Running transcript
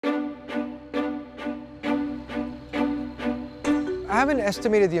haven't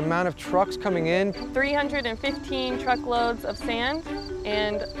estimated the amount of trucks coming in. 315 truckloads of sand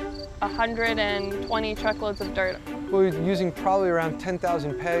and 120 truckloads of dirt. We're using probably around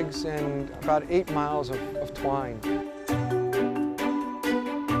 10,000 pegs and about 8 miles of twine.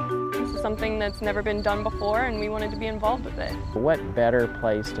 This is something that's never been done before, and we wanted to be involved with it. What better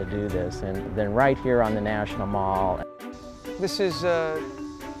place to do this than right here on the National Mall? This is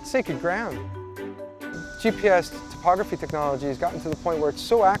sacred ground. GPS topography technology has gotten to the point where it's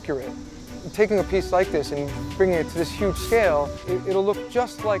so accurate. Taking a piece like this and bringing it to this huge scale, it'll look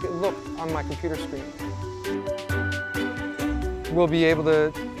just like it looked on my computer screen. We'll be able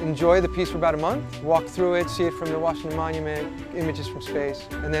to enjoy the piece for about a month, walk through it, see it from the Washington Monument, images from space,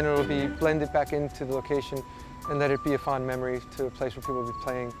 and then it'll be blended back into the location and let it be a fond memory to a place where people will be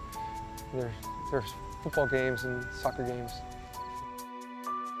playing their football games and soccer games.